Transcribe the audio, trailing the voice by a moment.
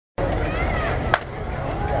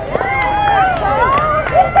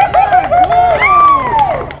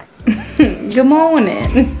good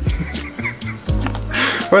morning.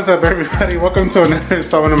 What's up, everybody? Welcome to another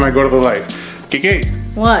installment of my Gordo Life. Kiki.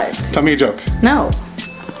 What? Tell me a joke. No.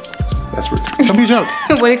 That's rude. Tell me a joke.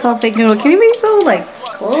 What do you call fake noodle? Can you be so like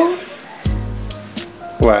close?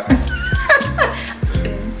 What?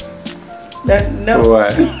 No.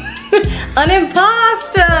 What? An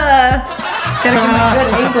imposter. Gotta give me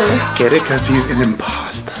good angles. Get it? Because he's an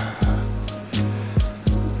imposter.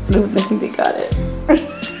 I think they got it.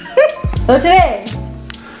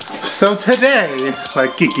 So today,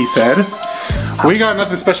 like Kiki said, we got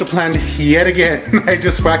nothing special planned yet again. I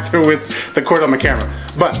just whacked her with the cord on my camera.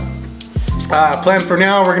 But, plan for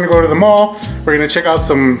now, we're gonna go to the mall. We're gonna check out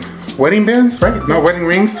some wedding bands, right? No, wedding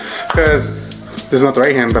rings, because this is not the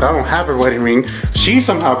right hand, but I don't have a wedding ring. She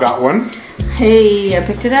somehow got one. hey, I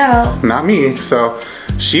picked it out. Not me, so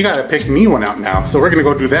she gotta pick me one out now. So we're gonna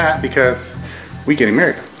go do that because we getting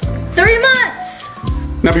married. 3 months.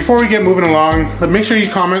 Now before we get moving along, make sure you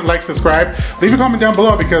comment, like, subscribe. Leave a comment down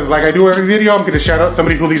below because like I do every video, I'm gonna shout out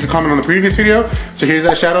somebody who leaves a comment on the previous video. So here's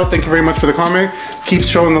that shout out. Thank you very much for the comment. Keep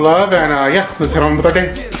showing the love, and yeah, let's head on with our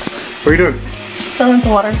day. What are you doing? Filling the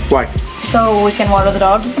water. Why? So we can water the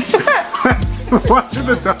dogs. Water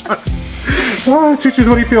the dogs. Oh, Choo-Choo,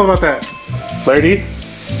 what do you feel about that? Larry?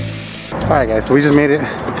 Alright guys, so we just made it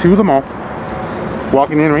to the mall.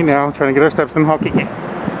 Walking in right now, trying to get our steps in. Kiki.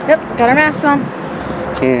 Yep, got our masks on.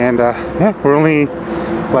 And yeah, we're only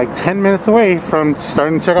like 10 minutes away from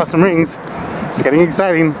starting to check out some rings. It's getting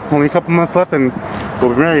exciting. Only a couple months left and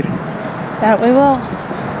we'll be married. That we will.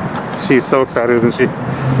 She's so excited, isn't she?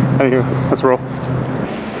 Anyway, let's roll.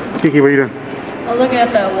 Kiki, what are you doing? I'm looking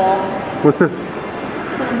at that wall. What's this?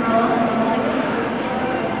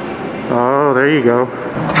 Oh, there you go.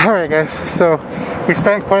 Alright guys, so we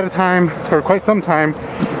spent quite some time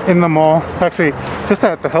in the mall. Actually, just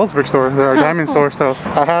at the Hellsberg store, our diamond store. So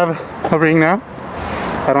I have a ring now.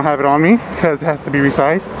 I don't have it on me because it has to be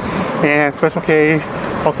resized. And Special K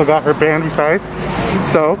also got her band resized.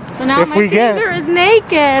 So now if my we finger is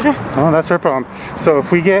naked. Oh, that's her problem. So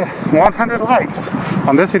if we get 100 likes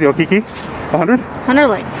on this video, Kiki, 100? 100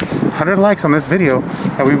 likes. 100 likes on this video,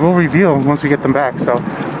 and we will reveal once we get them back. So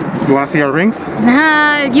you want to see our rings?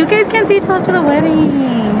 Nah, you guys can't see till after the wedding.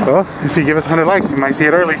 Well, if you give us 100 likes, you might see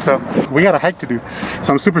it early. So we got a hike to do.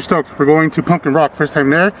 So I'm super stoked. We're going to Pumpkin Rock, first time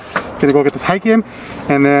there. Gonna go get this hike in,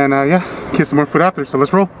 and then yeah, get some more food out there. So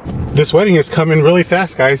let's roll. This wedding is coming really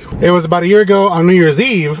fast, guys. It was about a year ago on New Year's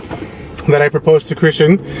Eve that I proposed to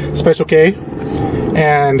Christian, Special K,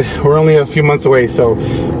 and we're only a few months away. So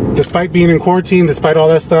despite being in quarantine, despite all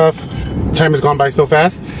that stuff, time has gone by so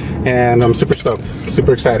fast, and I'm super stoked,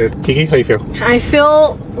 super excited. Kiki, how you feel? I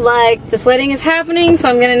feel like this wedding is happening, so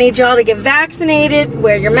I'm gonna need y'all to get vaccinated,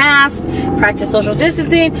 wear your mask, practice social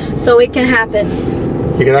distancing, so it can happen.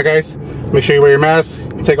 You get that, guys? Make sure you wear your mask,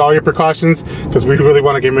 take all your precautions, because we really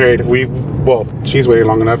want to get married. Well, she's waited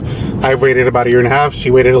long enough. I've waited about a year and a half.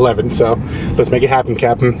 She waited 11, so let's make it happen,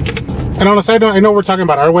 Captain. And on a side note, I know we're talking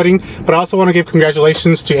about our wedding, but I also want to give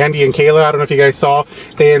congratulations to Andy and Kayla. I don't know if you guys saw,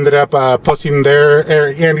 they ended up posting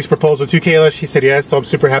Andy's proposal to Kayla. She said yes, so I'm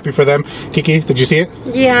super happy for them. Kiki, did you see it?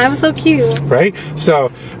 Yeah, it was so cute. Right?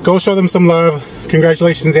 So go show them some love.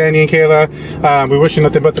 Congratulations, Andy and Kayla. We wish you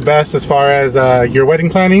nothing but the best as far as your wedding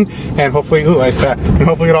planning, and hopefully, and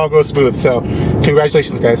hopefully it all goes smooth. So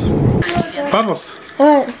congratulations, guys. Vamos.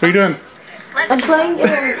 What? What are you doing? I'm playing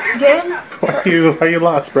a game. Why are you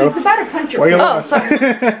lost, bro? It's about a puncher. Why are you lost?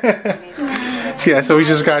 Yeah, so we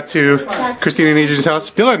just got to Christina and Adrian's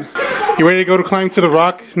house. Dylan, you ready to go to climb to the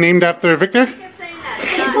rock named after Victor?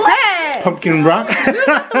 Hey! Pumpkin Rock?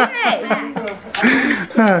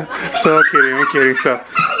 So kidding, I'm kidding. So,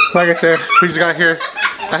 like I said, we just got here.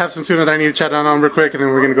 I have some tuna that I need to chat down on real quick, and then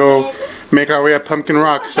we're gonna go make our way up Pumpkin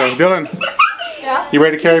Rock. So, Dylan, you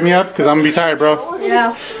ready to carry me up? Because I'm gonna be tired, bro.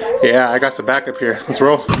 Yeah. Yeah, I got some backup here. Let's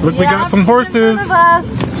roll. Look, we got some horses.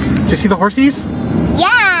 Did you see the horsies?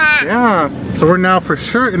 Yeah. Yeah. So we're now for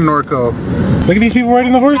sure in Norco. Look at these people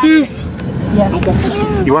riding the horses. Yeah.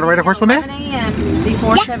 You want to ride a horse one day?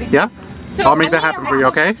 Before Yeah? I'll make that happen for you,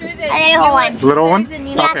 okay? A little one. Little one?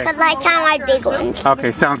 Yeah, Okay. because I can't ride big ones.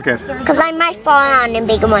 Okay, sounds good. Because I might fall on a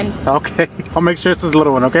big one. Okay. I'll make sure it's this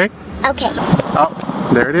little one, okay? Okay. Oh,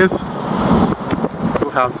 there it is.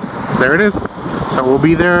 Move house. There it is. So we'll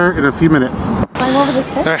be there in a few minutes.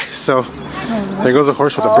 Alright, so there goes a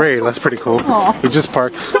horse with a braid. That's pretty cool. We just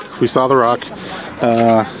parked. We saw the rock.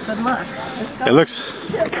 Good luck. It looks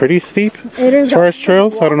pretty steep as far as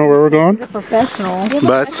trails. I don't know where we're going. Professional.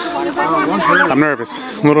 But I'm nervous.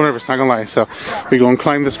 I'm a little nervous, not gonna lie. So we go and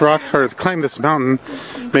climb this rock, or climb this mountain,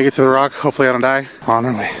 make it to the rock. Hopefully I don't die. On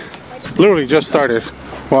our way. Literally just started.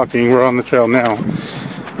 walking. We're on the trail now.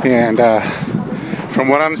 And from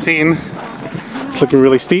what I'm seeing, it's looking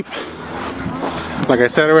really steep. Like I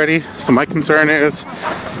said already, so my concern is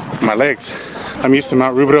my legs. I'm used to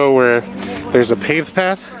Mount Rubidoux where there's a paved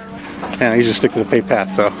path, and I usually stick to the paved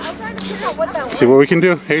path, so see what we can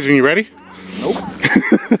do. Adrian, you ready? Nope.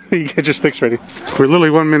 You get your sticks ready. We're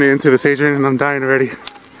literally 1 minute into this, Adrian, and I'm dying already.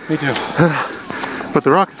 Me too. But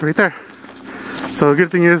the rock is right there. So the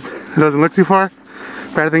good thing is, it doesn't look too far.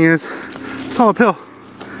 Bad thing is, it's all uphill.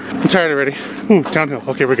 I'm tired already. Ooh, downhill.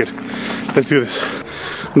 Okay, we're good. Let's do this.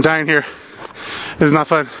 I'm dying here. This is not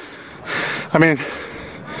fun. I mean,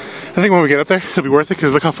 I think when we get up there, it'll be worth it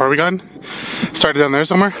because look how far we gotten. Started down there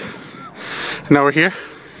somewhere. And now we're here.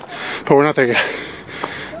 But we're not there yet.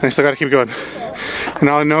 And I still gotta keep going. And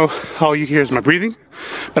all I know, all you hear is my breathing.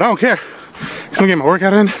 But I don't care. I'm gonna get my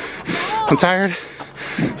workout in. I'm tired,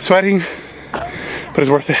 sweating, but it's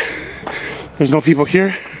worth it. There's no people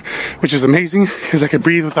here, which is amazing because I can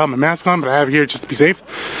breathe without my mask on, but I have it here just to be safe.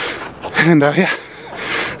 And yeah,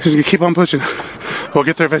 just gonna keep on pushing. We'll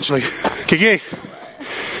get there eventually. Kiki,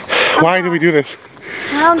 why do we do this?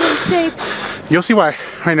 I don't get safe. You'll see why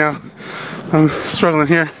right now. I'm struggling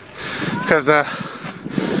here because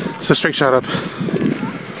it's a straight shot up.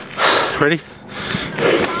 Ready?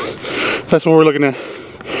 That's what we're looking at.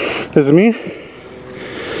 This is me.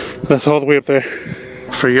 That's all the way up there.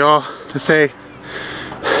 For y'all to say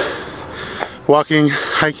walking,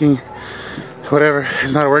 hiking, whatever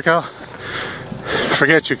is not a workout,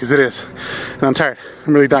 forget you, because it is. And I'm tired.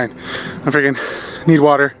 I'm really dying. I'm freaking need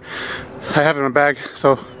water. I have it in my bag,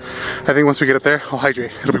 so I think once we get up there, I'll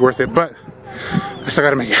hydrate. It'll be worth it, but I still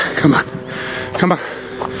gotta make it. Come on. Come on.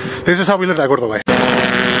 This is how we live that Gordo life.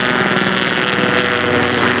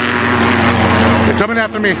 They're coming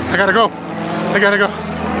after me. I gotta go. I gotta go.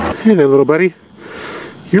 Hey there, little buddy.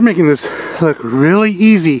 You're making this look really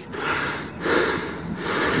easy.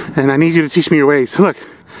 And I need you to teach me your ways. Look,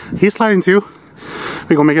 he's sliding too.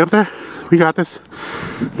 We gonna make it up there? We got this.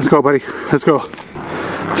 Let's go, buddy. Let's go.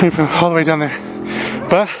 Came from all the way down there.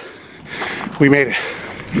 But we made it.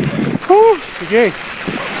 Woo! Yay.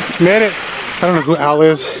 Made it. I don't know who Al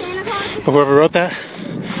is, but whoever wrote that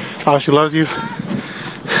obviously loves you.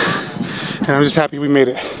 And I'm just happy we made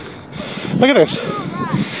it. Look at this.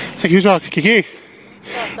 It's a huge rock. Kiki,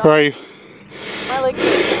 where are you? My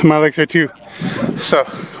legs. My legs are too. So,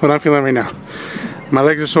 what I'm feeling right now. My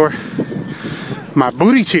legs are sore. My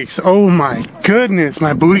booty cheeks, oh my goodness,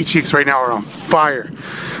 my booty cheeks right now are on fire.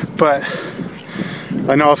 But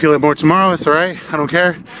I know I'll feel it more tomorrow, it's alright, I don't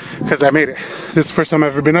care, because I made it. This is the first time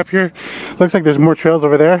I've ever been up here. Looks like there's more trails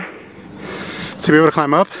over there to be able to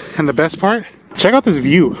climb up. And the best part, check out this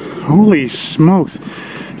view. Holy smokes.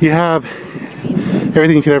 You have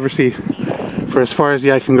everything you could ever see for as far as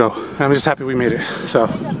the eye can go. And I'm just happy we made it. So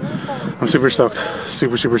I'm super stoked,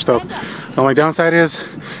 super stoked. The only downside is,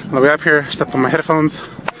 on the way up here, stepped on my headphones.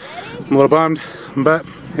 I'm a little bummed, but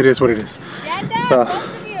it is what it is. So,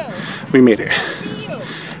 we made it.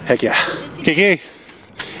 Heck yeah. Kiki,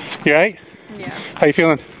 you alright? Yeah. How you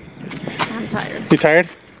feeling? I'm tired. You tired?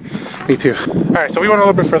 Me too. Alright, so we went a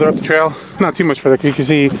little bit further up the trail. Not too much further, you can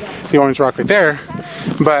see the orange rock right there.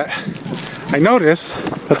 But I noticed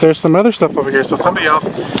that there's some other stuff over here. So somebody else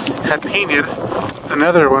had painted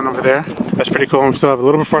another one over there. That's pretty cool. We still have a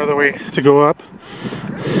little bit farther way to go up.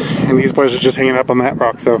 And these boys are just hanging up on that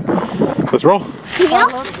rock. So let's roll.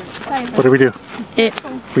 What did we do?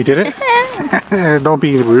 We did it? Don't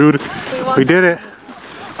be rude. We did it.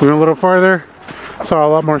 We went a little farther. Saw a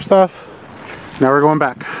lot more stuff. Now we're going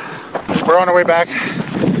back. We're on our way back.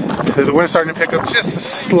 The wind's starting to pick up just a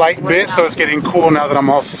slight bit, so it's getting cool now that I'm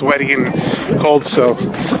all sweaty and cold. So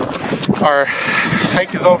our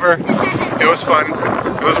hike is over. It was fun.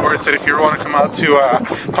 It was worth it. If you ever want to come out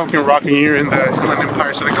to Pumpkin Rock and you're in the Inland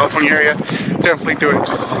Empire, Southern California area, definitely do it.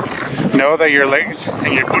 Just know that your legs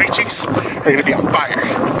and your booty cheeks are going to be on fire.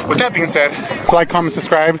 With that being said, like, comment,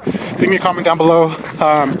 subscribe. Leave me a comment down below.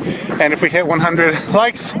 And if we hit 100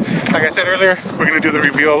 likes, like I said earlier, we're going to do the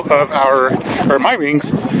reveal of my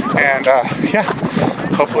rings. And yeah,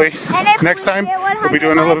 hopefully next time we'll be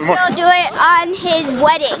doing a little bit more. We'll do it on his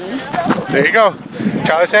wedding. There you go.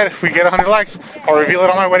 Charlie said if we get 100 likes, I'll reveal it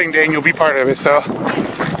on my wedding day and you'll be part of it. So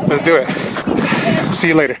let's do it. See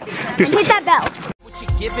you later. Deuces. Hit that bell. What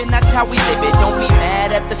you're given, that's how we live it. Don't be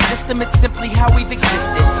mad at the system, it's simply how we've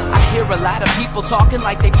existed. I hear a lot of people talking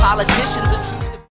like they politicians and choose